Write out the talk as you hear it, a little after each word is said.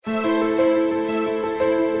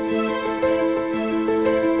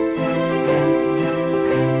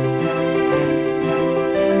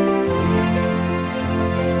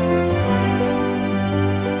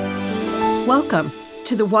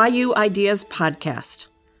the YU Ideas Podcast.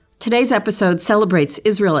 Today's episode celebrates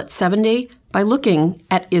Israel at 70 by looking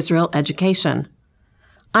at Israel education.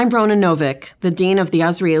 I'm Rona Novick, the Dean of the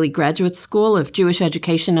Azrieli Graduate School of Jewish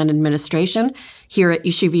Education and Administration here at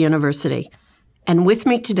Yeshiva University. And with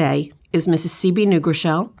me today is Mrs. Sibi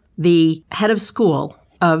Nugershel, the head of school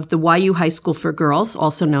of the YU High School for Girls,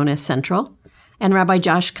 also known as Central, and Rabbi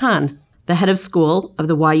Josh Kahn, the head of school of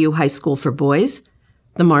the YU High School for Boys,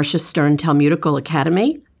 the Marcia Stern Talmudical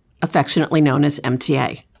Academy, affectionately known as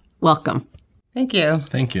MTA. Welcome. Thank you.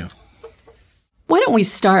 Thank you. Why don't we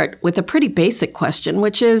start with a pretty basic question,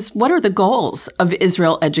 which is, what are the goals of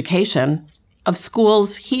Israel education of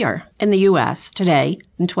schools here in the U.S. today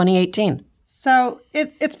in 2018? So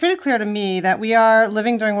it's pretty clear to me that we are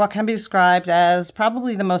living during what can be described as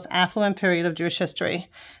probably the most affluent period of Jewish history,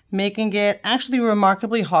 making it actually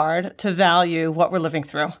remarkably hard to value what we're living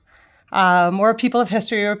through. We're a people of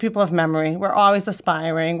history, we're a people of memory. We're always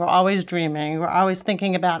aspiring, we're always dreaming, we're always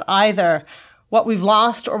thinking about either what we've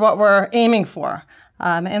lost or what we're aiming for.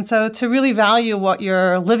 And so to really value what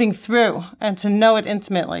you're living through and to know it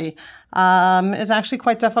intimately is actually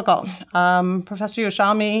quite difficult. Professor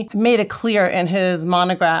Yerushalmi made it clear in his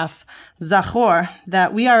monograph, Zachor,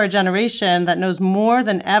 that we are a generation that knows more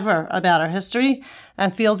than ever about our history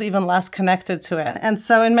and feels even less connected to it. And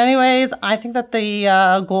so in many ways, I think that the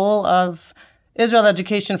goal of Israel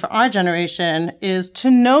education for our generation is to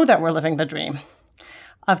know that we're living the dream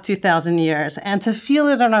of 2,000 years and to feel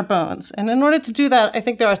it in our bones. And in order to do that, I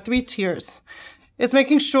think there are three tiers. It's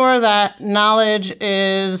making sure that knowledge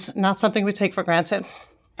is not something we take for granted,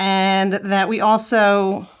 and that we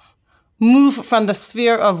also move from the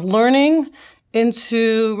sphere of learning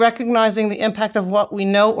into recognizing the impact of what we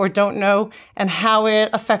know or don't know and how it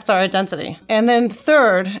affects our identity. And then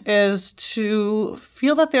third is to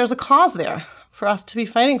feel that there's a cause there for us to be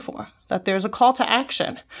fighting for, that there's a call to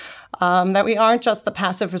action, that we aren't just the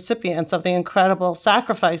passive recipients of the incredible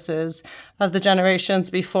sacrifices of the generations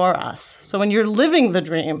before us. So when you're living the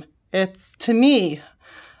dream, it's, to me,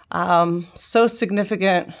 so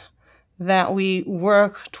significant that we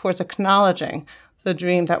work towards acknowledging the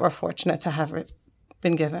dream that we're fortunate to have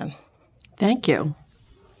been given. Thank you.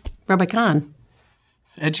 Rabbi Kahn.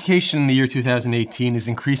 Education in the year 2018 is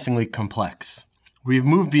increasingly complex. We've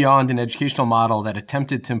moved beyond an educational model that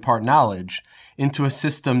attempted to impart knowledge into a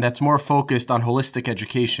system that's more focused on holistic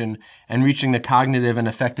education and reaching the cognitive and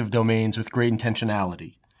affective domains with great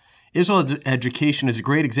intentionality. Israel education is a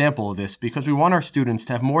great example of this because we want our students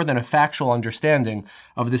to have more than a factual understanding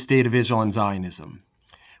of the state of Israel and Zionism.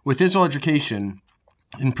 With Israel education,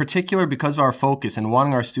 in particular because of our focus and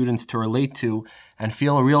wanting our students to relate to and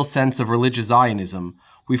feel a real sense of religious Zionism,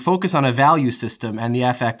 we focus on a value system and the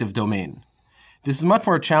affective domain. This is much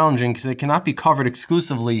more challenging because it cannot be covered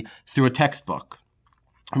exclusively through a textbook.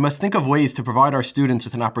 We must think of ways to provide our students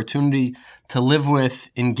with an opportunity to live with,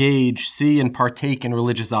 engage, see, and partake in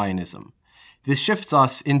religious Zionism. This shifts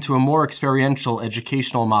us into a more experiential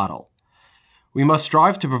educational model. We must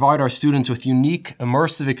strive to provide our students with unique,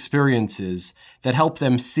 immersive experiences that help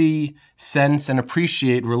them see, sense, and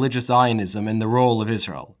appreciate religious Zionism and the role of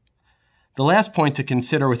Israel. The last point to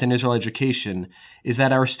consider within Israel education is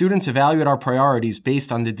that our students evaluate our priorities based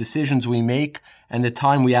on the decisions we make and the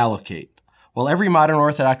time we allocate. While every modern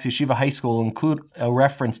Orthodox yeshiva high school will include a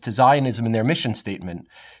reference to Zionism in their mission statement,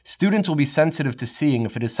 students will be sensitive to seeing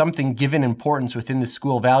if it is something given importance within the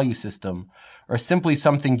school value system or simply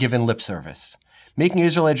something given lip service. Making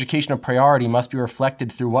Israel education a priority must be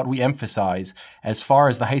reflected through what we emphasize as far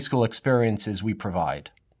as the high school experiences we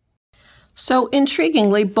provide. So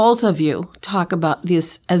intriguingly, both of you talk about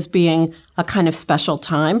this as being a kind of special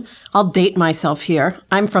time. I'll date myself here.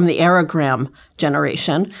 I'm from the Aragram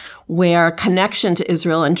generation, where connection to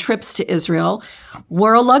Israel and trips to Israel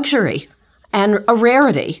were a luxury and a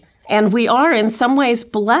rarity. And we are in some ways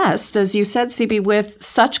blessed, as you said, Sibi, with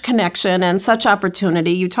such connection and such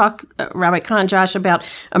opportunity. You talk, Rabbi Kahn, Josh, about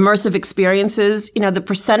immersive experiences. You know, the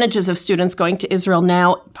percentages of students going to Israel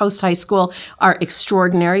now post-high school are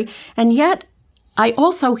extraordinary. And yet, I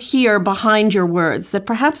also hear behind your words that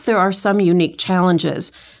perhaps there are some unique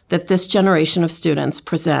challenges that this generation of students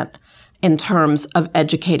present in terms of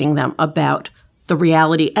educating them about the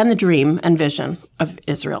reality and the dream and vision of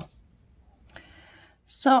Israel.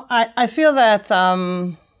 So I feel that,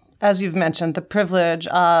 as you've mentioned, the privilege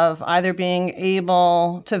of either being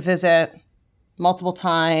able to visit multiple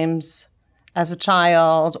times as a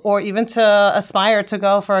child, or even to aspire to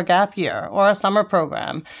go for a gap year or a summer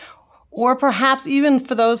program, or perhaps even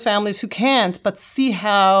for those families who can't, but see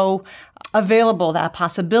how available that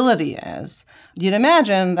possibility is, you'd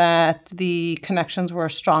imagine that the connections were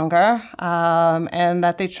stronger and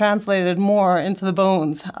that they translated more into the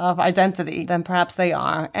bones of identity than perhaps they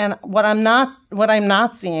are. And what I'm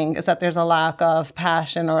not seeing is that there's a lack of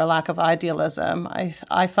passion or a lack of idealism.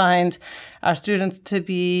 I find our students to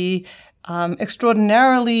be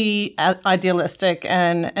extraordinarily idealistic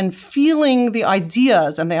and feeling the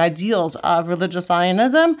ideas and the ideals of religious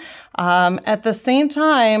Zionism. At the same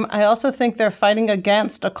time, I also think they're fighting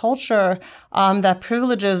against a culture that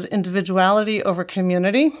privileges individuality over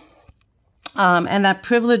community, and that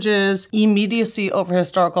privileges immediacy over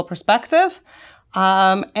historical perspective.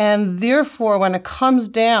 And therefore, when it comes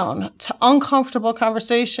down to uncomfortable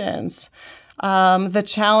conversations, the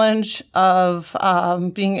challenge of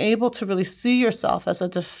being able to really see yourself as a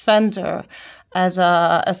defender, as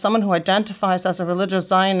someone who identifies as a religious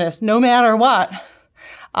Zionist, no matter what,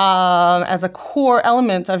 as a core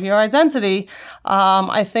element of your identity,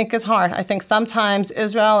 I think is hard. I think sometimes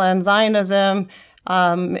Israel and Zionism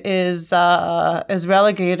is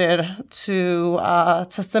relegated to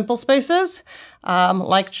simple spaces,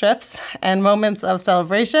 like trips and moments of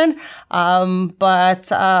celebration, but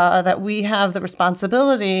that we have the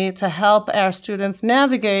responsibility to help our students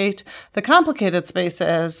navigate the complicated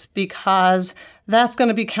spaces, because that's going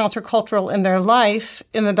to be countercultural in their life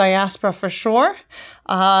in the diaspora for sure,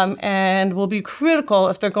 and will be critical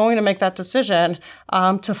if they're going to make that decision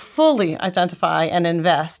to fully identify and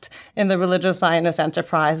invest in the religious Zionist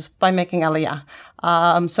enterprise by making Aliyah.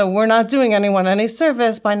 So we're not doing anyone any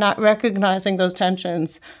service by not recognizing those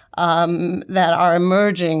tensions that are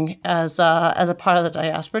emerging as a part of the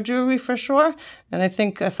diaspora Jewry for sure. And I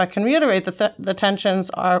think, if I can reiterate, the tensions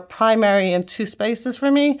are primary in two spaces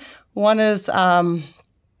for me. One is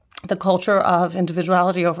the culture of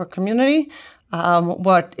individuality over community.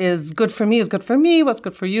 What is good for me is good for me. What's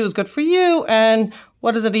good for you is good for you. And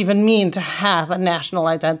what does it even mean to have a national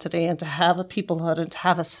identity and to have a peoplehood and to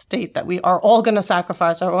have a state that we are all going to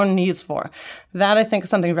sacrifice our own needs for? That, I think, is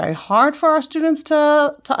something very hard for our students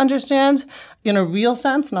to understand in a real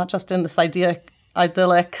sense, not just in this idyllic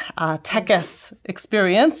Tekes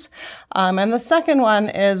experience. And the second one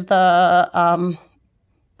is the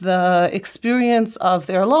experience of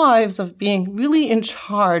their lives of being really in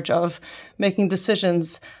charge of making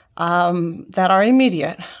decisions that are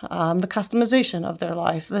immediate, the customization of their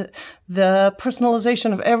life, the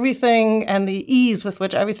personalization of everything and the ease with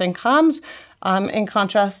which everything comes, in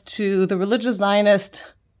contrast to the religious Zionist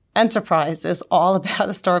enterprise is all about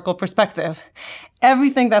historical perspective.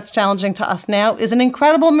 Everything that's challenging to us now is an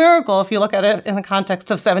incredible miracle if you look at it in the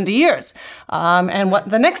context of 70 years. And what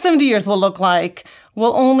the next 70 years will look like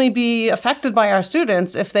will only be affected by our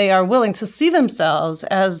students if they are willing to see themselves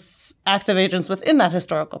as active agents within that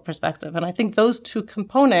historical perspective. And I think those two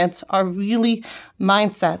components are really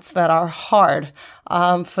mindsets that are hard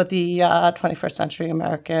for the 21st century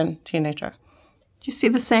American teenager. Do you see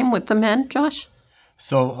the same with the men, Josh?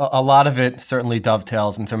 So a lot of it certainly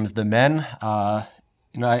dovetails in terms of the men.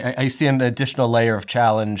 I see an additional layer of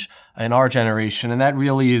challenge in our generation, and that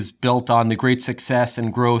really is built on the great success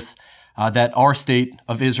and growth that our state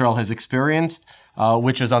of Israel has experienced,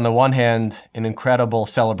 which is on the one hand an incredible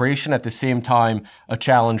celebration, at the same time a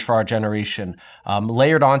challenge for our generation.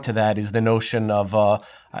 Layered onto that is the notion of,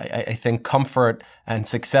 I think, comfort and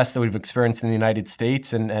success that we've experienced in the United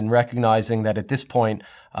States, and recognizing that at this point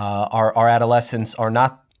our adolescents are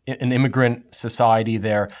not an immigrant society.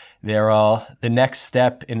 They're the next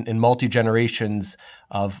step in multi-generations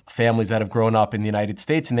of families that have grown up in the United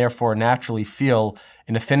States, and therefore naturally feel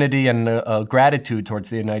an affinity and a gratitude towards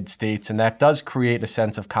the United States. And that does create a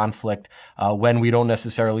sense of conflict when we don't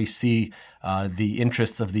necessarily see the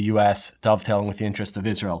interests of the U.S. dovetailing with the interests of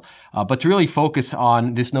Israel. But to really focus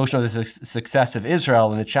on this notion of the success of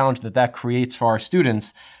Israel and the challenge that creates for our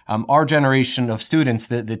students, our generation of students,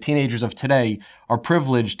 the teenagers of today, are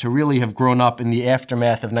privileged to really have grown up in the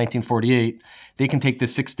aftermath of 1948. They can take the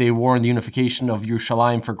Six-Day War and the unification of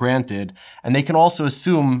Yerushalayim for granted, and they can also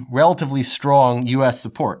assume relatively strong U.S.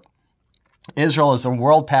 support. Israel is a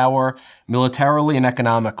world power militarily and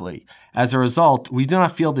economically. As a result, we do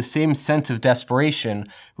not feel the same sense of desperation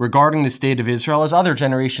regarding the state of Israel as other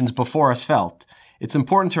generations before us felt. It's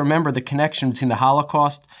important to remember the connection between the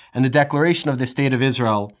Holocaust and the declaration of the state of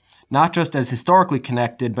Israel, not just as historically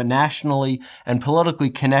connected, but nationally and politically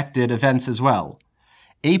connected events as well.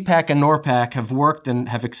 AIPAC and NORPAC have worked and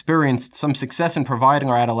have experienced some success in providing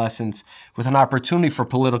our adolescents with an opportunity for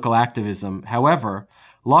political activism. However,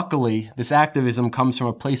 luckily, this activism comes from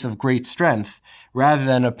a place of great strength rather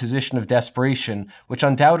than a position of desperation, which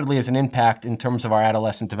undoubtedly has an impact in terms of our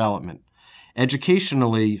adolescent development.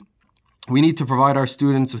 Educationally, We need to provide our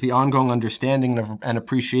students with the ongoing understanding and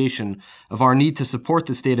appreciation of our need to support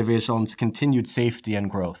the State of Israel and its continued safety and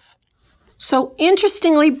growth. So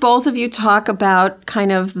interestingly, both of you talk about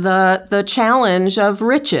kind of the challenge of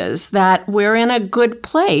riches, that we're in a good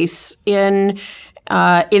place in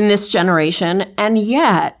this generation. And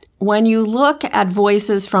yet, when you look at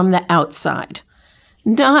voices from the outside,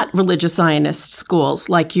 not religious Zionist schools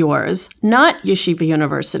like yours, not Yeshiva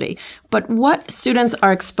University, but what students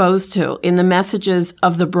are exposed to in the messages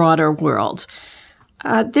of the broader world,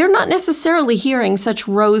 they're not necessarily hearing such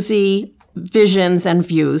rosy visions and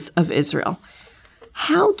views of Israel.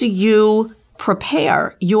 How do you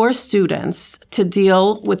prepare your students to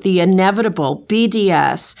deal with the inevitable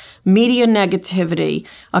BDS, media negativity,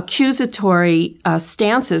 accusatory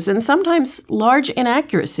stances, and sometimes large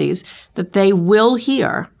inaccuracies that they will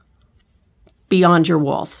hear beyond your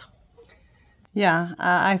walls? Yeah,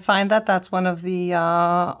 I find that that's one of the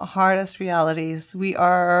hardest realities.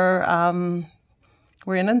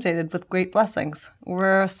 We're inundated with great blessings.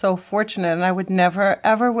 We're so fortunate, and I would never,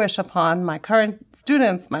 ever wish upon my current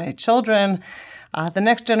students, my children, the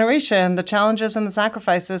next generation, the challenges and the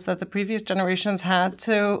sacrifices that the previous generations had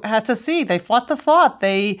to see. They fought the fight.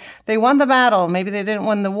 They won the battle. Maybe they didn't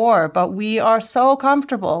win the war, but we are so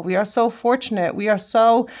comfortable. We are so fortunate. We are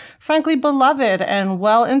so, frankly, beloved and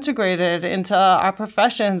well integrated into our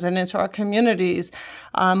professions and into our communities.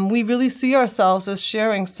 We really see ourselves as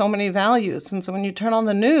sharing so many values. And so when you turn on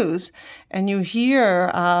the news and you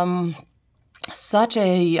hear such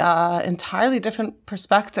a entirely different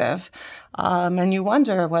perspective, and you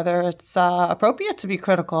wonder whether it's appropriate to be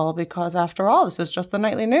critical, because after all, this is just the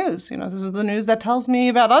nightly news. This is the news that tells me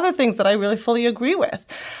about other things that I really fully agree with.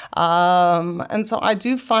 And so I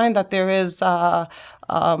do find that there is a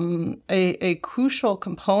crucial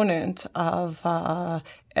component of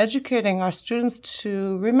educating our students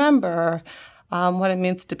to remember what it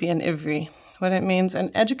means to be an Ivri. What it means.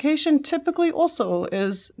 And education typically also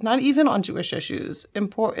is not even on Jewish issues.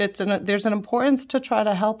 There's an importance to try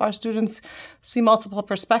to help our students see multiple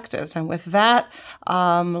perspectives. And with that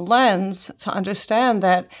lens, to understand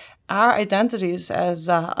that our identities as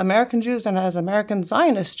American Jews and as American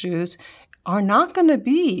Zionist Jews are not going to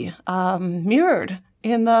be mirrored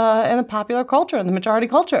in the popular culture, in the majority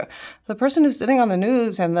culture. The person who's sitting on the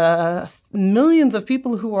news and the millions of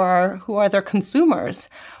people who are their consumers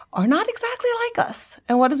are not exactly like us.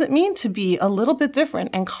 And what does it mean to be a little bit different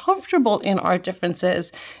and comfortable in our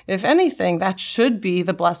differences? If anything, that should be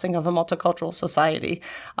the blessing of a multicultural society,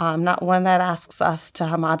 not one that asks us to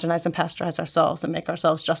homogenize and pasteurize ourselves and make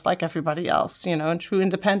ourselves just like everybody else. And true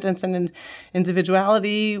independence and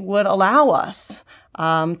individuality would allow us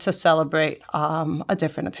to celebrate a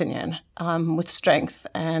different opinion with strength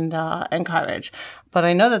and courage. But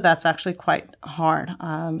I know that that's actually quite hard.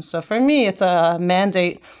 So for me, it's a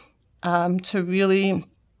mandate to really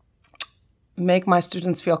make my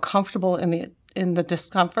students feel comfortable in the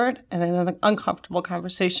discomfort and in the uncomfortable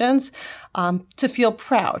conversations, to feel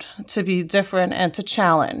proud, to be different, and to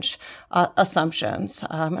challenge assumptions.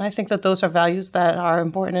 And I think that those are values that are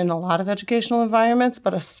important in a lot of educational environments,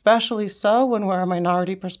 but especially so when we're a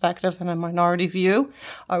minority perspective and a minority view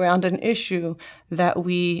around an issue that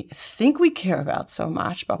we think we care about so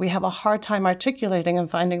much, but we have a hard time articulating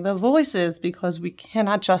and finding the voices because we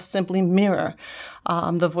cannot just simply mirror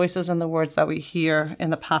the voices and the words that we hear in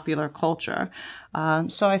the popular culture.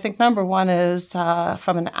 So I think number one is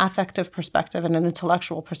from an affective perspective and an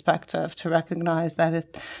intellectual perspective to recognize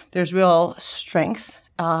that there's real strength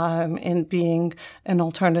in being an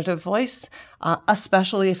alternative voice,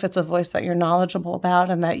 especially if it's a voice that you're knowledgeable about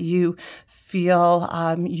and that you feel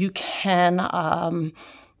you can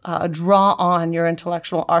draw on your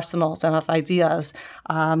intellectual arsenals and of ideas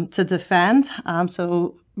to defend.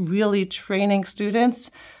 So really training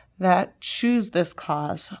students that choose this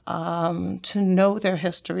cause to know their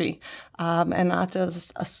history and not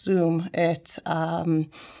just assume it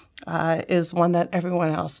is one that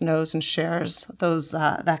everyone else knows and shares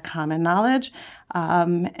that common knowledge.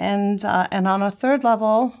 And on a third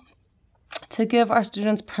level, to give our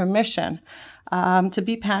students permission to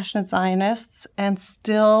be passionate Zionists and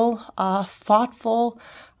still thoughtful,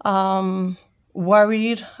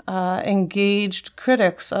 worried, engaged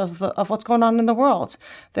critics of what's going on in the world.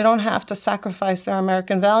 They don't have to sacrifice their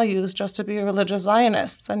American values just to be religious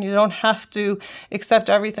Zionists, and you don't have to accept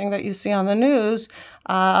everything that you see on the news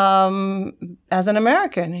as an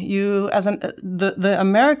American. The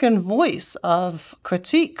American voice of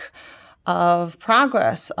critique, of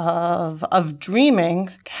progress, of dreaming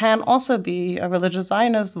can also be a religious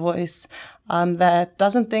Zionist voice that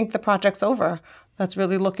doesn't think the project's over, that's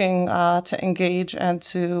really looking to engage and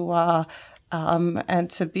to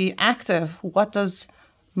be active. What does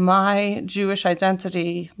my Jewish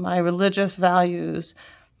identity, my religious values,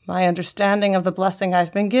 my understanding of the blessing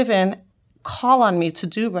I've been given call on me to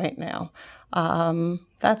do right now?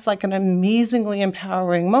 That's like an amazingly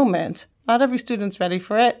empowering moment. Not every student's ready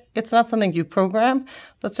for it. It's not something you program,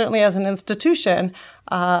 but certainly as an institution,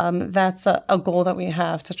 that's a goal that we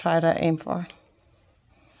have to try to aim for.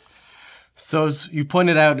 So as you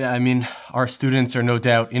pointed out, I mean, our students are no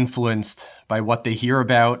doubt influenced by what they hear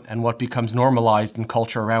about and what becomes normalized in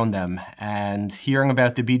culture around them. And hearing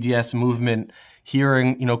about the BDS movement,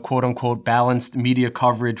 hearing, quote unquote, balanced media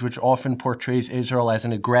coverage, which often portrays Israel as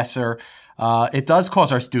an aggressor, it does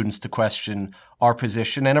cause our students to question our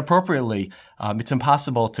position, and appropriately. It's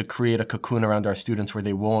impossible to create a cocoon around our students where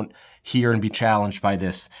they won't hear and be challenged by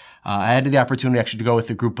this. I had the opportunity actually to go with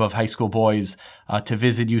a group of high school boys to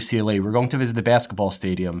visit UCLA. We're going to visit the basketball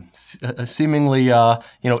stadium, a seemingly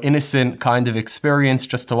innocent kind of experience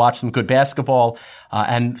just to watch some good basketball,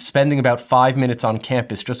 and spending about 5 minutes on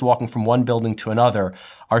campus, just walking from one building to another.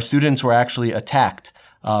 Our students were actually attacked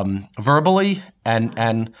verbally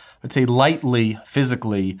and let's say lightly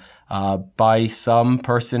physically by some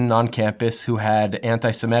person on campus who had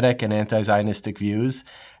anti-Semitic and anti-Zionistic views,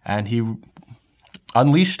 and he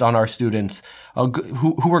unleashed on our students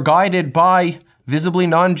who were guided by visibly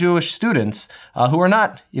non-Jewish students who are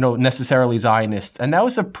not, necessarily Zionists. And that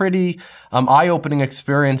was a pretty eye-opening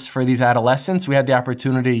experience for these adolescents. We had the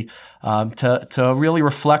opportunity to really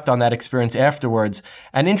reflect on that experience afterwards.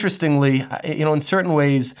 And interestingly, in certain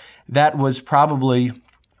ways, that was probably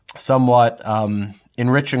somewhat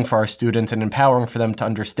enriching for our students and empowering for them to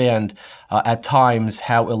understand at times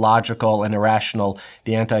how illogical and irrational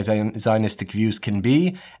the anti-Zionistic views can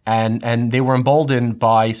be. And they were emboldened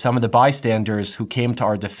by some of the bystanders who came to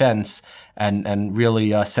our defense and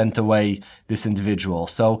really sent away this individual.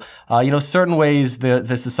 So, certain ways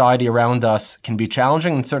the society around us can be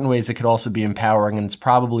challenging. In certain ways it could also be empowering, and it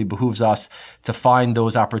probably behooves us to find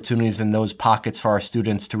those opportunities and those pockets for our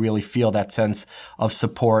students to really feel that sense of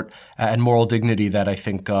support and moral dignity that I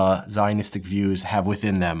think Zionistic views have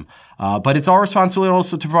within them. But it's our responsibility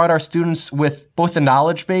also to provide our students with both the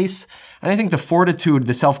knowledge base and I think the fortitude,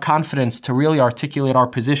 the self-confidence to really articulate our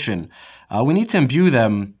position. We need to imbue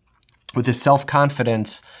them with the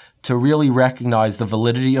self-confidence to really recognize the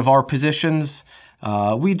validity of our positions.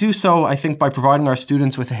 We do so, I think, by providing our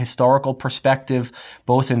students with a historical perspective,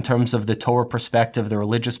 both in terms of the Torah perspective, the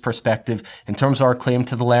religious perspective, in terms of our claim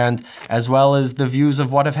to the land, as well as the views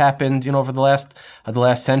of what have happened, over the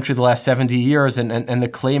last century, the last 70 years, and the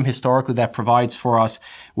claim historically that provides for us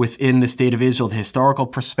within the state of Israel, the historical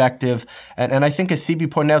perspective. And I think, as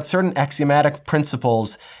CB pointed out, certain axiomatic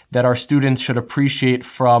principles that our students should appreciate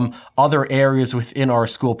from other areas within our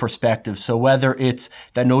school perspective. So whether it's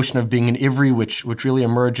that notion of being an Ivri, which really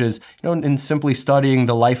emerges, in simply studying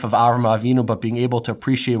the life of Avram Avinu, but being able to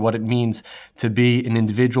appreciate what it means to be an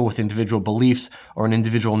individual with individual beliefs, or an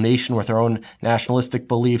individual nation with our own nationalistic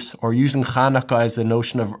beliefs, or using Hanukkah as a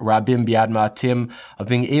notion of Rabim Biad Ma'atim, of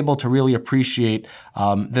being able to really appreciate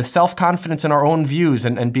the self-confidence in our own views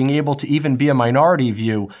and being able to even be a minority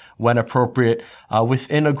view when appropriate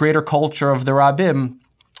within a greater culture of the Rabbim,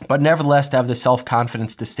 but nevertheless to have the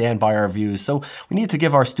self-confidence to stand by our views. So we need to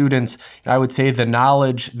give our students, I would say, the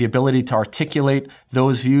knowledge, the ability to articulate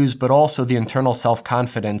those views, but also the internal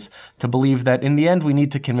self-confidence to believe that in the end we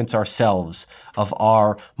need to convince ourselves of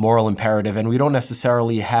our moral imperative, and we don't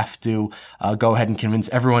necessarily have to go ahead and convince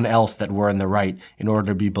everyone else that we're in the right in order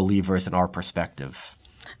to be believers in our perspective.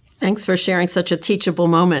 Thanks for sharing such a teachable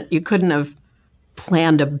moment. You couldn't have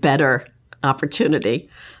planned a better opportunity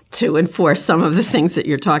to enforce some of the things that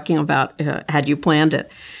you're talking about had you planned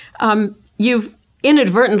it. You've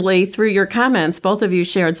inadvertently, through your comments, both of you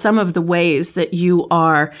shared some of the ways that you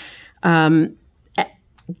are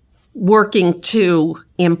working to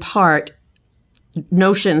impart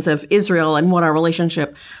notions of Israel and what our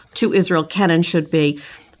relationship to Israel can and should be.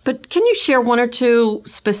 But can you share one or two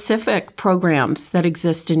specific programs that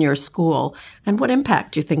exist in your school and what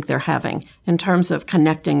impact you think they're having in terms of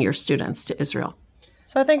connecting your students to Israel?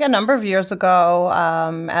 So I think a number of years ago,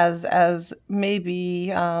 as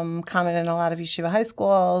maybe common in a lot of yeshiva high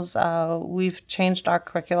schools, we've changed our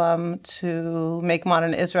curriculum to make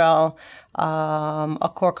modern Israel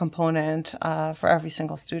a core component for every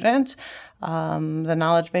single student. The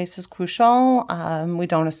knowledge base is crucial. We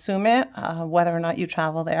don't assume it. Whether or not you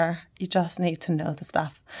travel there, you just need to know the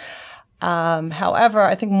stuff. However,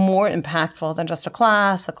 I think more impactful than just a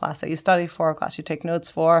class that you study for, a class you take notes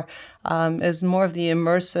for, is more of the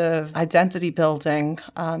immersive identity building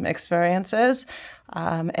experiences.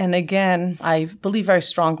 And again, I believe very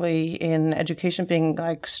strongly in education being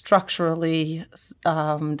like structurally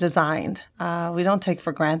designed. We don't take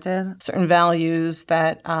for granted certain values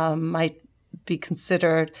that might be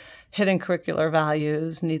considered hidden curricular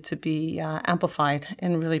values need to be amplified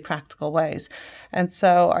in really practical ways. And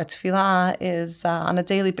so our tefillah is on a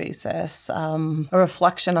daily basis a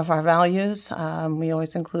reflection of our values. We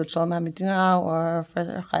always include Shalom HaMedina or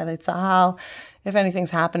for Chayalei Tzahal. If anything's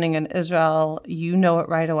happening in Israel, you know it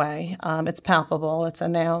right away. It's palpable. It's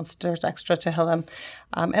announced. There's extra tehillim.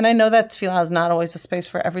 And I know that tefillah is not always a space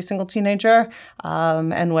for every single teenager.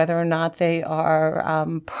 And whether or not they are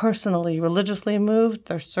personally, religiously moved,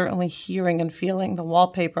 they're certainly hearing and feeling the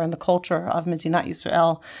wallpaper and the culture of Medinat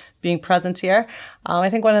Yisrael being present here. I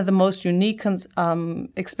think one of the most unique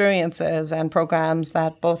experiences and programs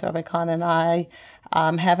that both Rabbi Kahn and I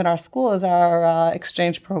have in our school is our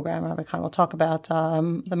exchange program. Rabbi Kahn will talk about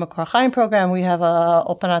the Makor Chaim program. We have a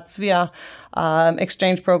Opana Tzvia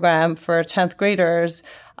exchange program for 10th graders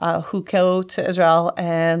who go to Israel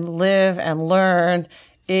and live and learn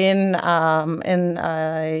in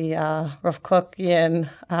a Rav Kook-Yin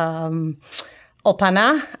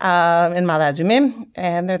Opana in Ma'ale Adumim,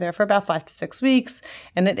 and they're there for about 5 to 6 weeks.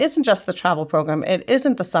 And it isn't just the travel program. It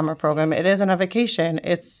isn't the summer program. It isn't a vacation.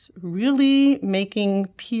 It's really making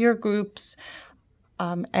peer groups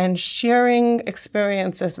and sharing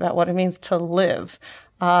experiences about what it means to live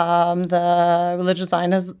the religious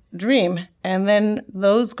Zionist dream. And then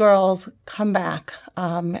those girls come back,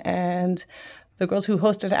 and the girls who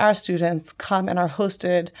hosted our students come and are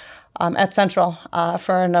hosted at Central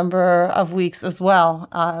for a number of weeks as well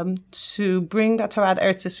to bring the Torah to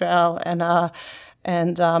Eretz Yisrael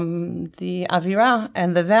and the Avirah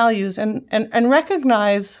and the values and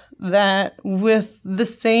recognize that with the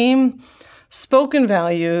same spoken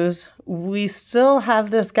values, we still have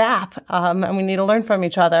this gap and we need to learn from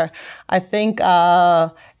each other. I think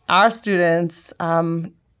our students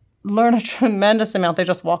learn a tremendous amount. They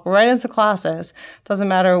just walk right into classes. Doesn't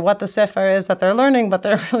matter what the sefer is that they're learning, but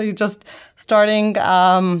they're really just starting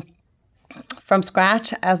from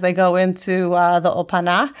scratch as they go into the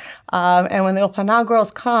Opana. And when the Opana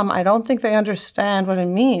girls come, I don't think they understand what it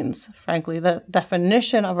means, frankly. The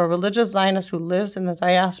definition of a religious Zionist who lives in the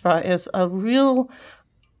diaspora is a real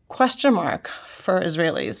question mark for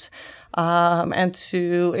Israelis. And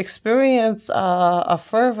to experience a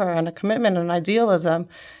fervor and a commitment and idealism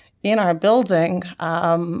in our building,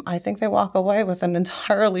 I think they walk away with an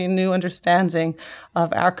entirely new understanding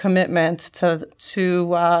of our commitment to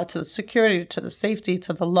the security, to the safety,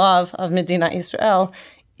 to the love of Medinat Yisrael,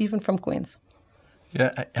 even from Queens.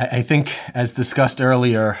 Yeah, I think, as discussed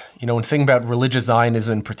earlier, when thinking about religious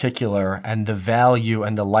Zionism in particular and the value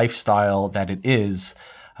and the lifestyle that it is,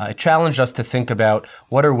 it challenged us to think about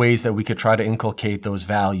what are ways that we could try to inculcate those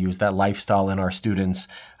values, that lifestyle in our students.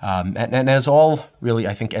 And as all really,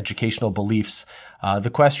 I think, educational beliefs, the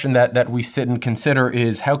question that we sit and consider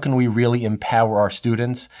is how can we really empower our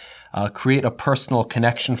students, create a personal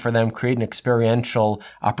connection for them, create an experiential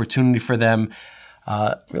opportunity for them,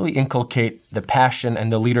 really inculcate the passion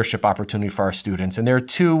and the leadership opportunity for our students. And there are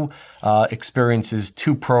two experiences,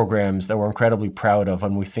 two programs that we're incredibly proud of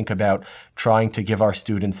when we think about trying to give our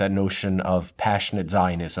students that notion of passionate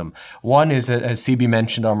Zionism. One is, as CB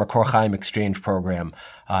mentioned, our Makor Chaim exchange program.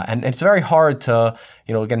 And it's very hard to,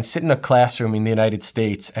 again, sit in a classroom in the United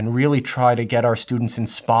States and really try to get our students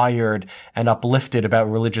inspired and uplifted about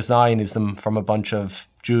religious Zionism from a bunch of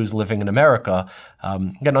Jews living in America.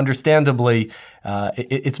 Again, understandably,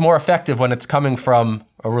 it's more effective when it's coming from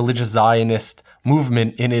a religious Zionist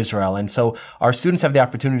movement in Israel. And so our students have the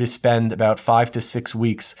opportunity to spend about 5 to 6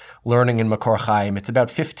 weeks learning in Makor Chaim. It's about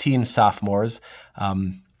 15 sophomores.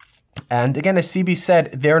 And again, as CB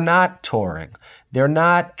said, they're not touring. They're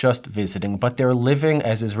not just visiting, but they're living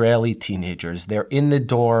as Israeli teenagers. They're in the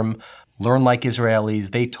dorm, learn like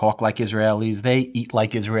Israelis, they talk like Israelis, they eat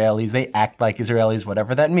like Israelis, they act like Israelis,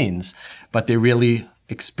 whatever that means. But they really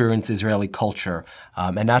experience Israeli culture,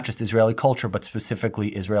 and not just Israeli culture, but specifically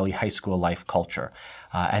Israeli high school life culture.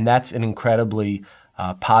 And that's an incredibly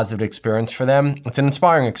positive experience for them. It's an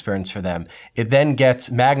inspiring experience for them. It then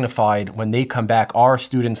gets magnified when they come back. Our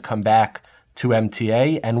students come back to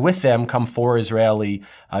MTA, and with them come 4 Israeli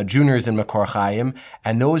juniors in Makor Chaim,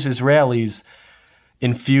 and those Israelis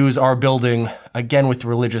infuse our building again with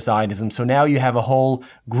religious Zionism. So now you have a whole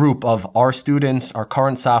group of our students, our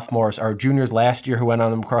current sophomores, our juniors last year who went on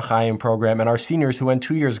the Makor Chaim program, and our seniors who went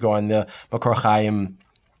 2 years ago on the Makor Chaim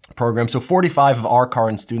program. So 45 of our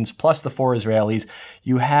current students, plus the 4 Israelis,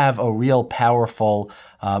 you have a real powerful,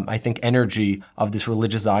 I think, energy of this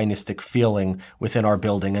religious Zionistic feeling within our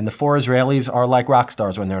building. And the 4 Israelis are like rock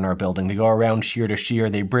stars when they're in our building. They go around shiur to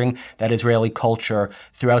shiur. They bring that Israeli culture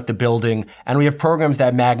throughout the building. And we have programs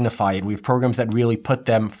that magnify it. We have programs that really put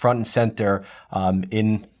them front and center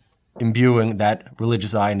in imbuing that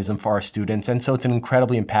religious Zionism for our students. And so it's an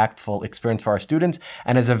incredibly impactful experience for our students.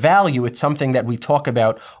 And as a value, it's something that we talk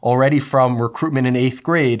about already from recruitment in 8th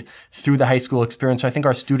grade through the high school experience. So I think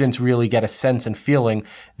our students really get a sense and feeling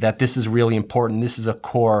that this is really important. This is a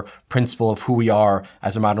core principle of who we are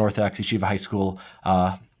as a modern Orthodox yeshiva high school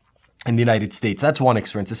in the United States. That's one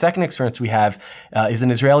experience. The second experience we have is an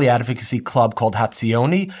Israeli advocacy club called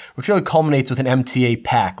Hatzioni, which really culminates with an MTA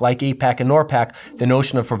PAC. Like APAC and NORPAC, the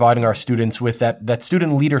notion of providing our students with that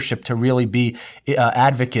student leadership to really be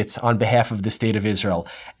advocates on behalf of the State of Israel.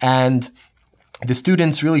 And the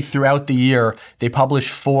students really throughout the year, they publish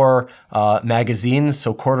 4 magazines,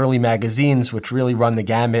 so quarterly magazines, which really run the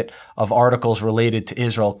gamut of articles related to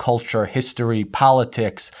Israel, culture, history,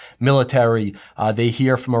 politics, military. They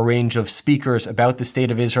hear from a range of speakers about the State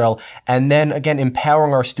of Israel. And then, again,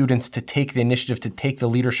 empowering our students to take the initiative, to take the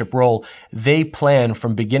leadership role. They plan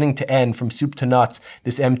from beginning to end, from soup to nuts,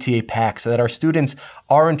 this MTA PAC, so that our students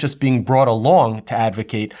aren't just being brought along to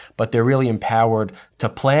advocate, but they're really empowered to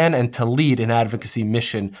plan and to lead an advocacy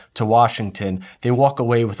mission to Washington. They walk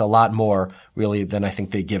away with a lot more, really, than I think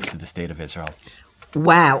they give to the State of Israel.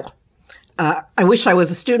 Wow. I wish I was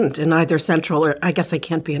a student in either Central or I guess I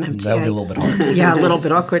can't be an MTA. That would be a little bit hard. Yeah, a little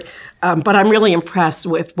bit awkward. But I'm really impressed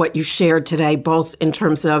with what you shared today, both in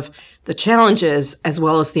terms of the challenges as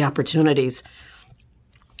well as the opportunities.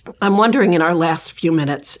 I'm wondering in our last few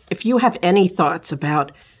minutes if you have any thoughts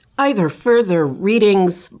about either further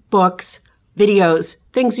readings, books, videos,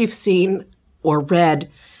 things you've seen or read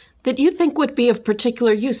that you think would be of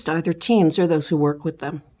particular use to either teens or those who work with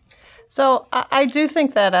them. So I do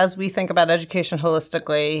think that as we think about education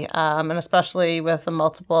holistically, and especially with the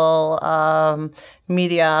multiple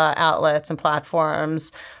media outlets and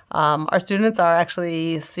platforms, our students are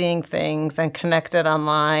actually seeing things and connected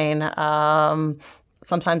online,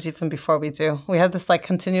 sometimes even before we do. We have this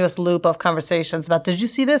continuous loop of conversations about, did you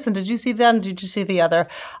see this? And did you see that? And did you see the other?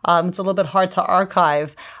 It's a little bit hard to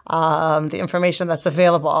archive the information that's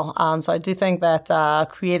available. So I do think that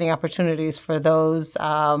creating opportunities for those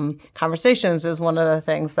conversations is one of the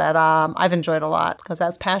things that I've enjoyed a lot, because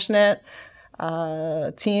as passionate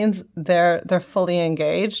teens, they're fully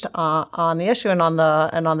engaged on the issue and on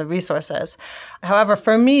the resources. However,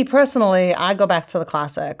 for me personally, I go back to the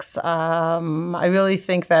classics. I really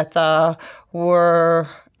think that we're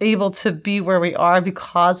able to be where we are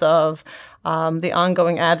because of the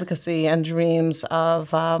ongoing advocacy and dreams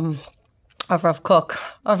of Rav Kook,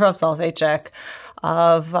 of Rav Soloveitchik,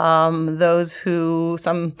 of those who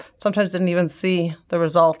sometimes didn't even see the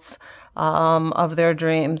results of their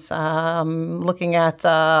dreams, looking at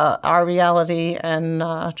our reality and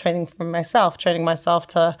training myself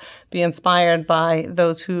to be inspired by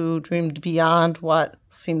those who dreamed beyond what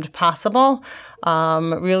seemed possible.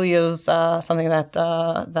 Really is something that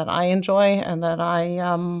I enjoy and that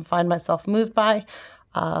I find myself moved by.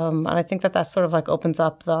 And I think that sort of opens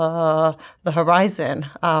up the horizon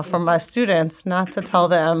for my students, not to tell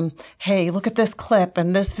them, hey, look at this clip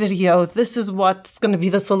and this video, this is what's going to be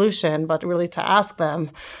the solution, but really to ask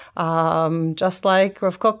them, just like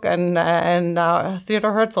Rav Kook and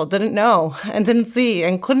Theodor Herzl didn't know and didn't see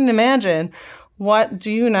and couldn't imagine. What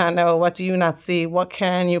do you not know? What do you not see? What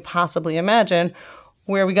can you possibly imagine?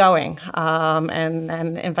 Where are we going?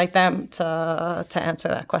 And invite them to answer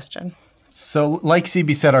that question. So like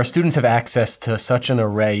CB said, our students have access to such an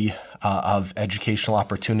array of educational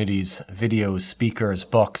opportunities, videos, speakers,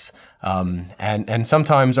 books, and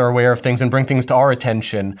sometimes are aware of things and bring things to our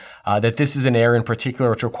attention, that this is an area in particular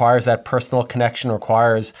which requires that personal connection,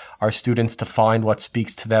 requires our students to find what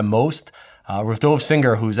speaks to them most. Rav Dov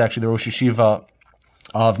Singer, who's actually the Rosh Yeshiva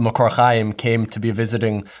of Makor Chaim, came to be a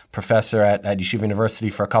visiting professor at Yeshiva University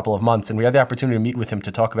for a couple of months, and we had the opportunity to meet with him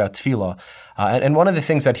to talk about tefillah. And one of the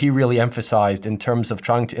things that he really emphasized in terms of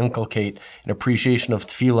trying to inculcate an appreciation of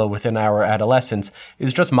tefillah within our adolescents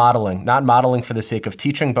is just modeling, not modeling for the sake of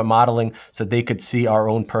teaching, but modeling so that they could see our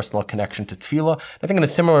own personal connection to tefillah. I think in a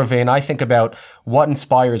similar vein, I think about what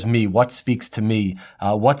inspires me, what speaks to me,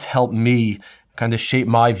 what's helped me kind of shape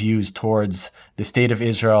my views towards the State of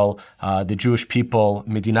Israel, the Jewish people,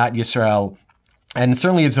 Medinat Yisrael, And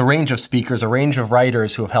certainly it's a range of speakers, a range of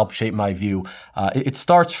writers who have helped shape my view. It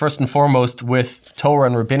starts first and foremost with Torah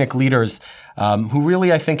and rabbinic leaders who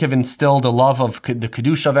really, I think, have instilled a love of the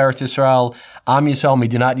Kedusha of Eretz Yisrael, Am Yisrael,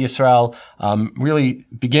 Medinat Yisrael, really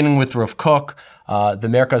beginning with Rav Kook, the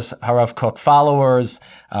Merkaz Harav Kook followers,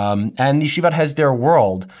 and Yeshivat Hesder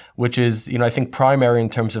World, which is, I think, primary in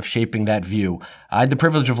terms of shaping that view. I had the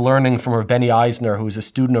privilege of learning from Rav Benny Eisner, who was a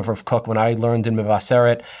student of Rav Kook when I learned in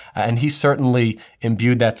Mevaseret, and he certainly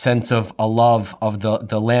imbued that sense of a love of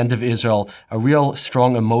the land of Israel, a real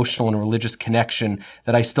strong emotional and religious connection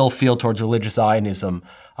that I still feel towards religious Zionism.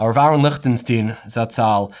 Rav Aaron Lichtenstein,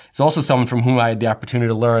 Zatzal, is also someone from whom I had the opportunity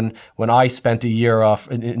to learn when I spent a year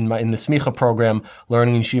in the Smicha program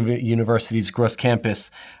learning in Yeshiva University's Gross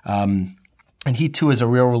campus. And he too is a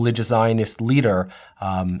real religious Zionist leader,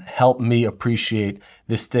 helped me appreciate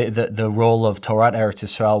the role of Torah Eretz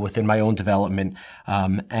Yisrael within my own development.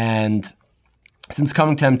 And since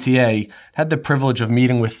coming to MTA, had the privilege of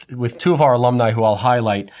meeting with two of our alumni who I'll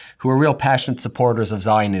highlight, who are real passionate supporters of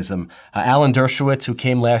Zionism. Alan Dershowitz, who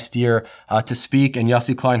came last year to speak, and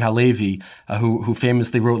Yossi Klein Halevi, who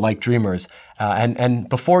famously wrote Like Dreamers. And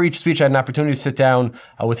before each speech, I had an opportunity to sit down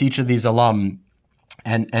with each of these alum.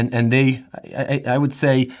 And they, I would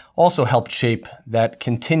say, also helped shape that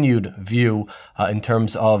continued view in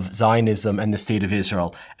terms of Zionism and the State of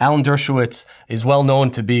Israel. Alan Dershowitz is well known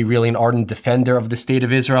to be really an ardent defender of the State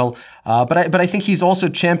of Israel, but I think he's also a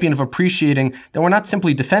champion of appreciating that we're not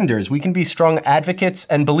simply defenders. We can be strong advocates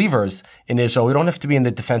and believers in Israel. We don't have to be in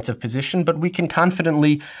the defensive position, but we can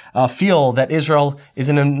confidently feel that Israel is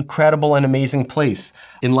an incredible and amazing place.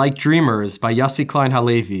 In Like Dreamers by Yossi Klein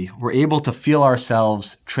Halevi, we're able to feel ourselves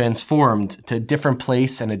transformed to a different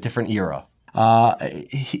place and a different era.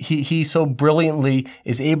 He so brilliantly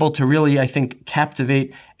is able to really, I think,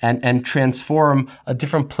 captivate and transform a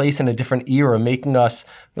different place and a different era, making us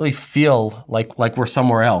really feel like we're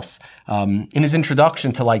somewhere else. In his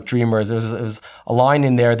introduction to Like Dreamers, there was a line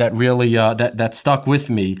in there that really that stuck with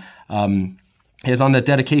me. On the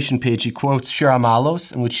dedication page, he quotes Shir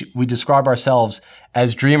HaMaalos, in which we describe ourselves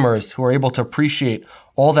as dreamers who are able to appreciate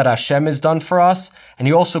all that Hashem has done for us. And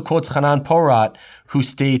he also quotes Hanan Porat, who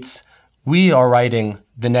states, we are writing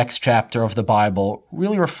the next chapter of the Bible,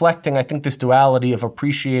 really reflecting, I think, this duality of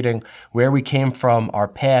appreciating where we came from, our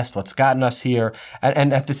past, what's gotten us here,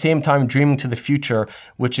 and at the same time dreaming to the future,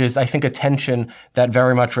 which is, I think, a tension that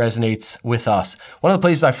very much resonates with us. One of the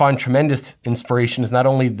places I find tremendous inspiration is not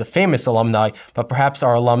only the famous alumni, but perhaps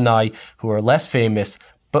our alumni who are less famous,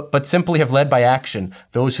 but simply have led by action.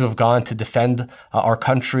 Those who have gone to defend our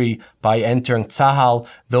country by entering Tzahal,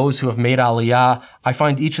 those who have made Aliyah. I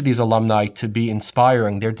find each of these alumni to be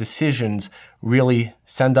inspiring. Their decisions really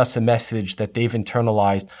send us a message that they've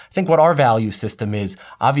internalized. I think what our value system is,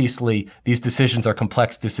 obviously these decisions are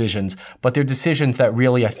complex decisions, but they're decisions that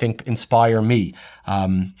really, I think, inspire me.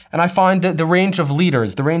 And I find that the range of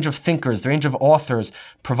leaders, the range of thinkers, the range of authors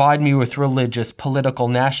provide me with religious, political,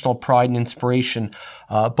 national pride and inspiration,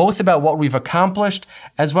 both about what we've accomplished,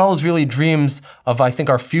 as well as really dreams of, I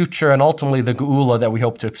think, our future and ultimately the Geula that we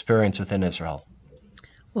hope to experience within Israel.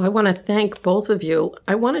 Well, I want to thank both of you.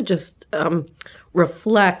 I want to just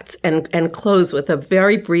reflect and close with a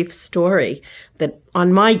very brief story that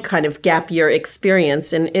on my kind of gap year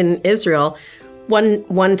experience in Israel.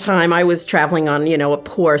 One time I was traveling on, a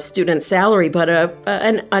poor student salary, but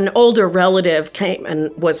an older relative came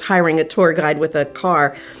and was hiring a tour guide with a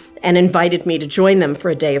car and invited me to join them for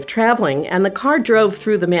a day of traveling. And the car drove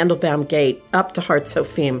through the Mandelbaum Gate up to Har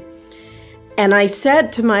Tzofim. And I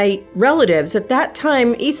said to my relatives, at that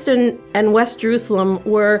time, East and West Jerusalem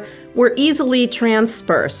were easily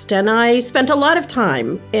transpersed. And I spent a lot of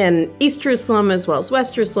time in East Jerusalem as well as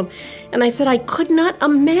West Jerusalem. And I said, I could not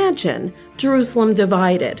imagine Jerusalem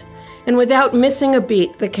divided. And without missing a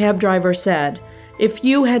beat, the cab driver said, if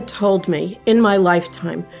you had told me in my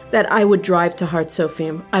lifetime that I would drive to Har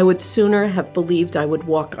Tzofim, I would sooner have believed I would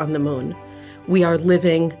walk on the moon. We are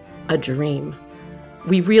living a dream.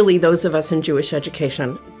 We really, those of us in Jewish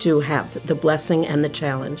education, do have the blessing and the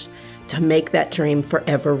challenge to make that dream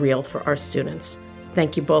forever real for our students.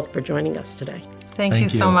 Thank you both for joining us today. Thank you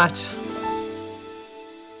so much.